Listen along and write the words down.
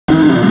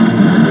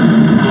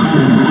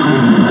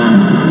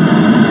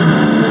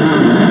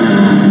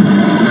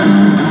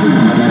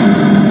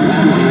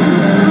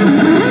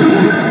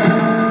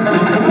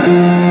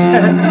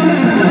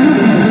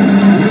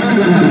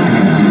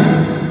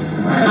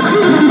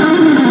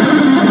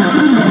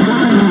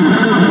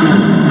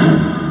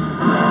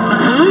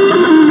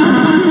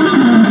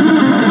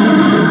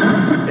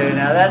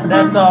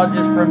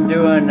from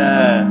doing,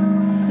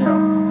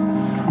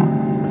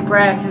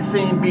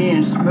 practicing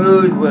being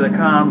smooth with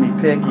economy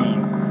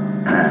picking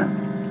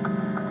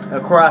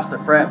across the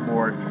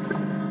fretboard.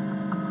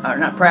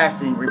 Not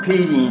practicing,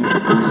 repeating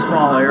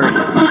small areas.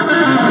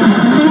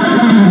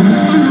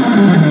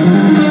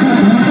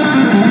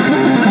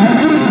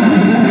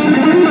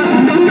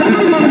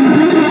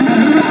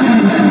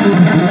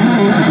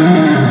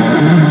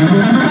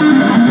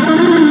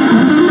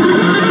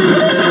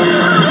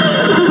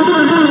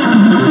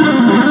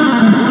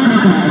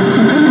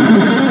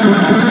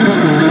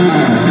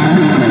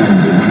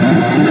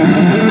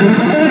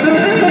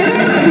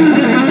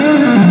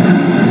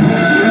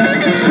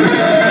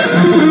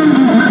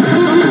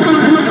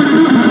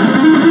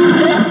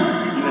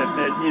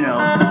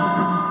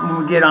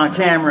 Get on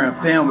camera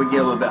and film, we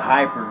get a little bit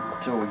hyper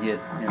until we get,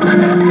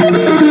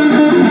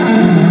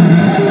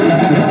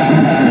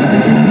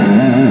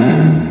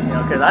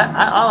 because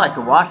I like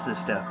to watch this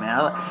stuff, man.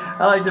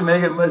 I like to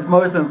make it as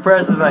most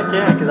impressive as I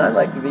can, because I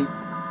like to be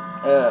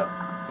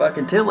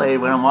fucking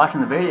titillated when I'm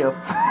watching the video.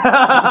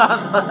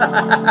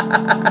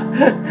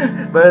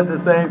 But at the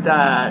same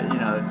time,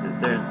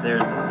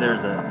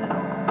 there's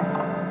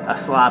a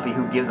sloppy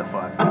who gives a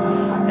fuck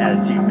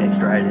attitude mixed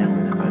right in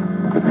with it, but.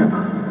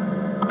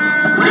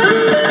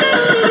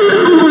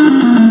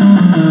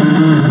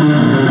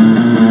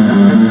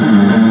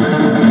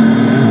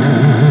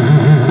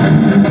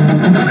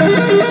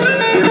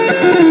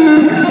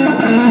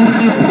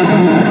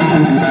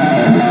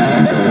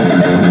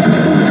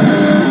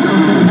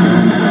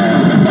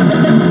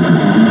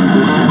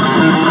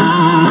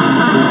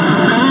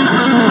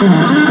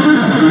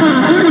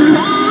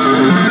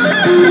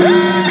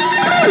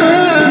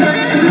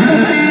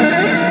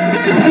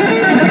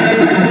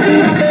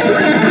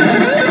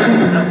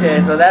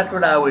 So that's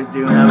what I was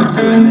doing. I was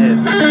doing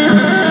this.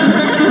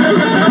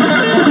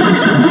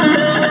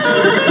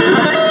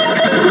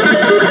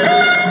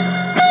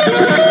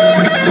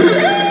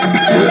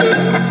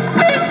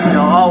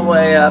 All the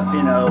way up,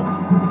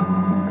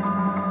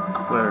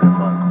 whatever the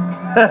fuck.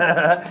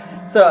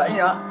 So,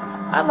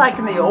 I like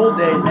in the old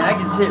days, man, I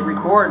could just hit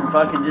record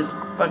and just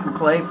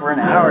play for an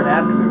hour and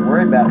not have to be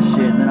worried about shit.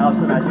 And then all of a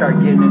sudden I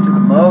start getting into the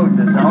mode,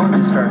 the zone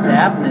just starts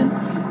happening.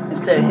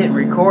 Instead of hitting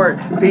record,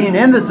 being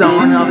in the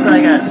zone, all of a sudden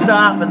I gotta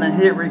stop and then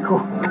hit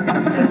record.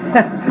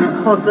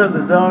 All of a sudden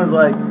the zone is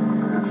like.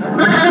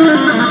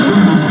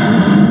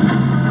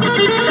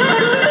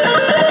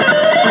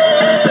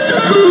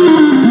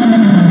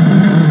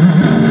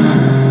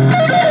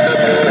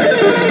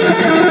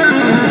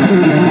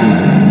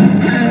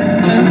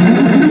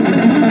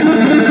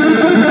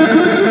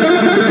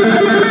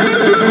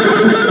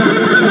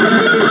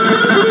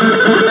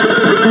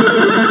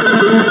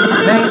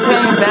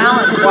 Maintain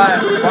balance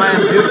while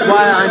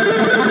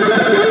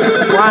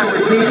I'm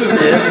repeating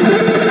this,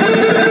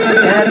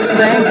 and at the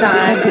same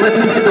time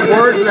listen to the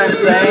words that I'm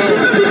saying,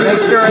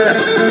 make sure that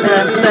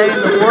I'm saying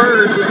the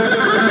words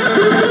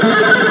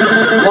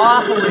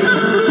lawfully.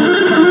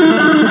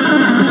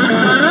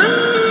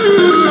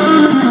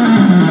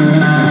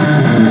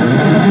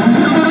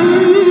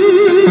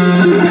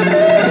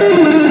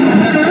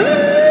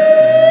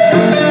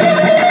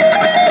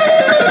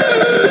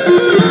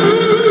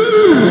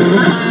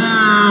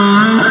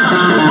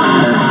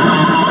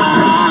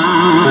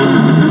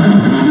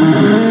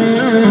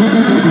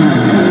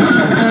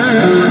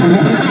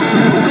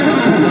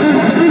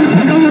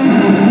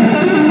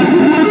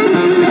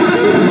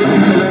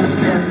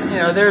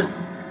 There's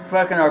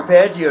fucking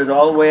arpeggios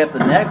all the way up the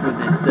neck with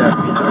this stuff,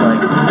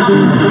 like.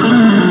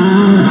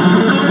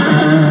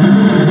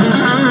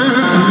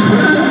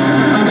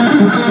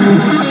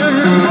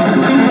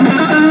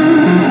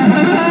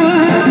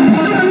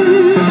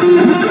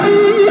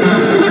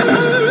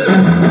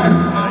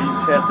 You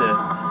just have to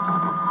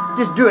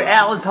just do it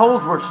Alex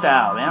Holdsworth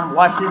style, man.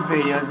 Watch his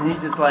videos, and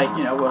he's just like,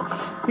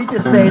 he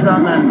just stays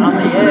on the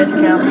edge,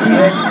 counts the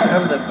edge,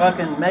 whatever the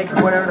fucking makes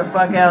whatever the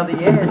fuck out of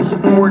the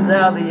edge, boards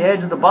out of the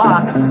edge of the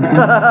box. So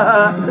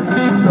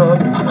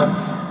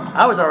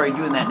I was already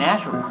doing that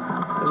naturally. It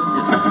was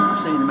just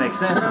seemed to make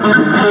sense to me.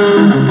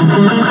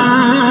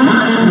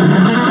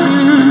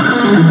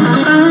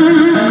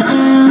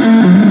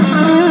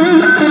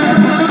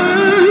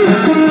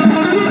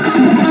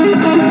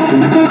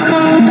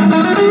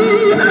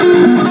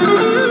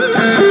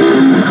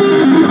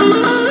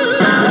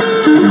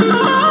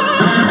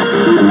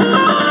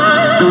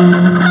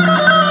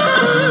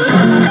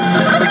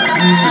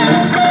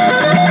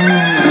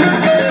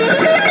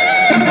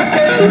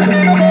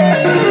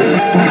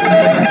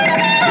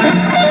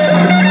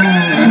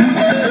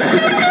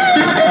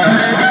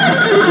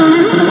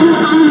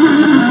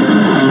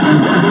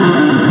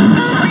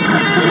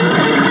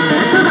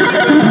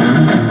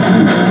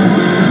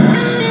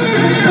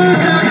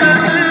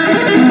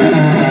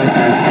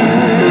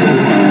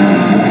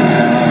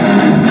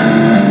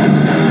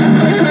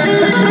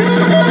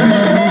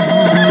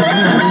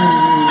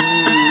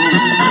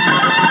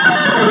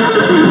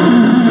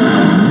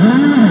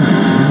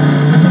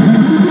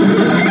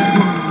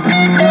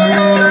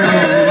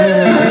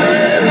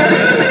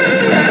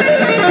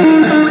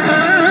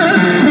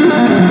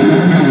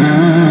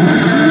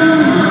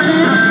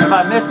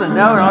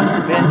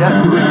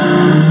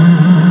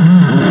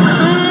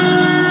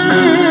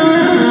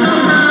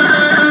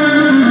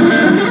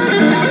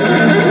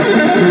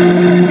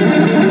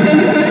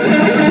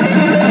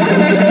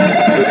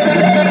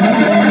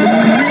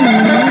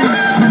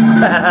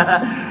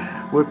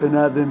 Whipping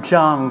out them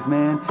chongs,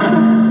 man.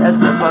 That's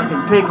the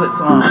fucking Piglet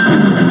song.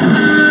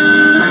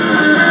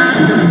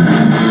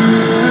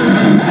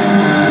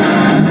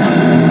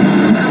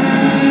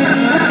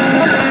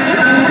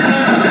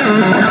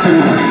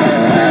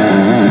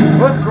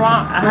 What's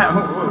wrong?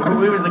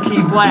 We was a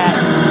key flat.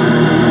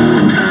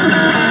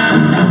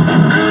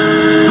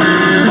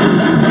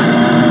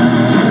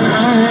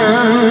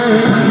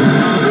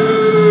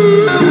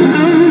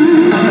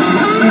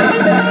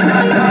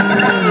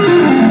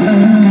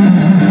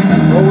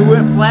 Well, we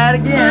went flat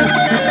again.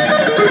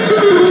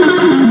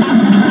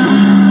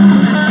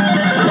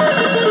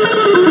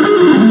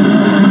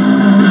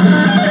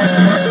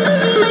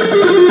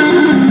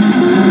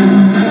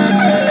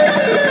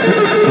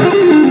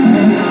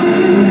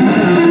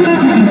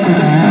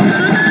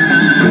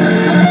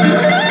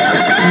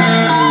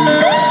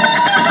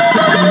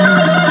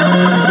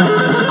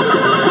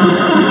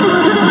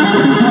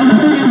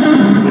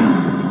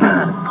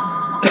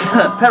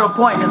 Pedal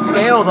point and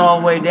scales all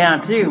the way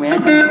down too,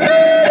 man.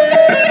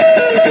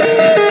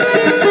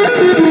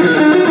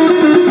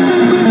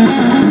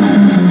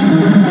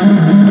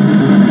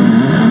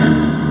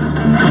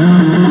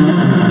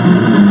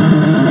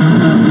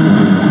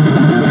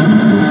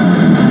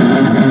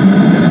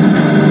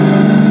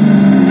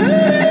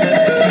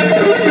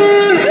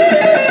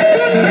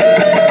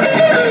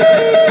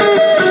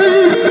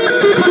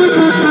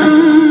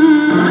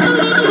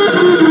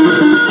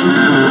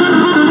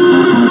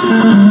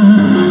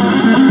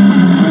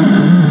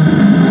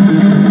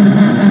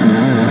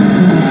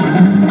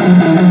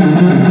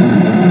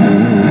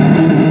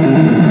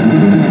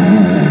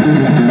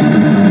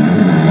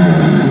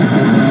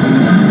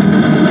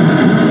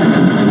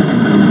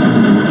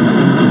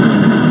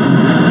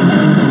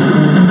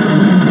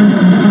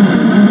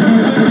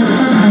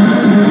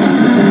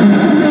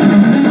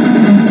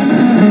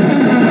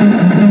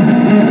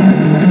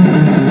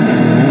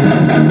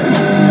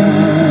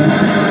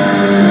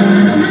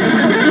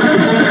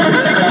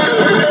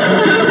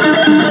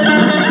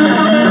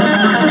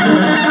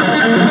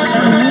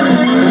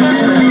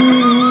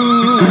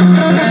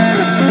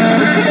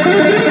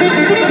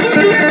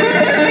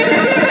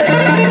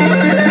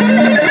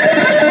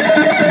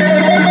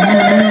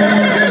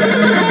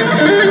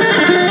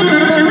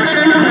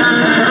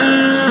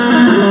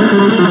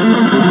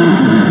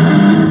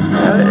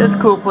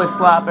 Cool to play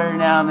slop every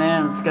now and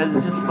then because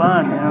it's just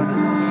fun, you know.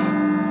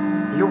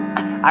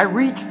 I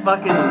reach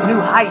fucking new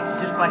heights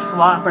just by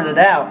slopping it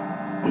out.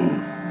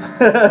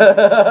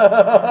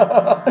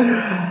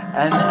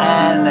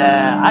 and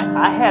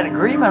I had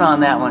agreement on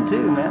that one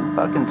too, man.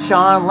 Fucking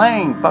Sean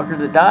Lane, fucker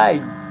that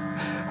died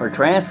or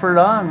transferred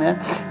on, man.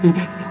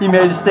 He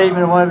made a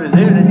statement I wanted to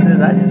do. And he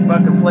says, I just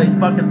fucking play as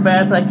fucking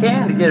fast as I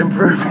can to get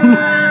improving.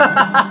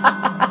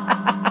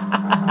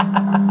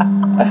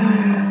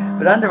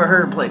 But I never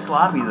heard him play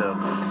sloppy though.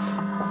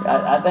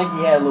 I think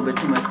he had a little bit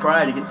too much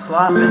pride to get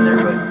slop in there,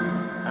 but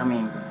I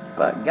mean,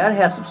 fuck, gotta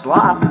have some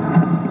slop.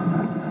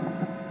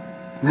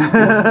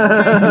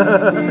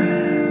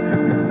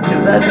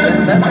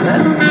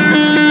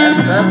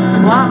 That's the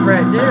slop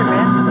right there,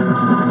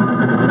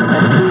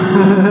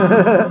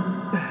 man.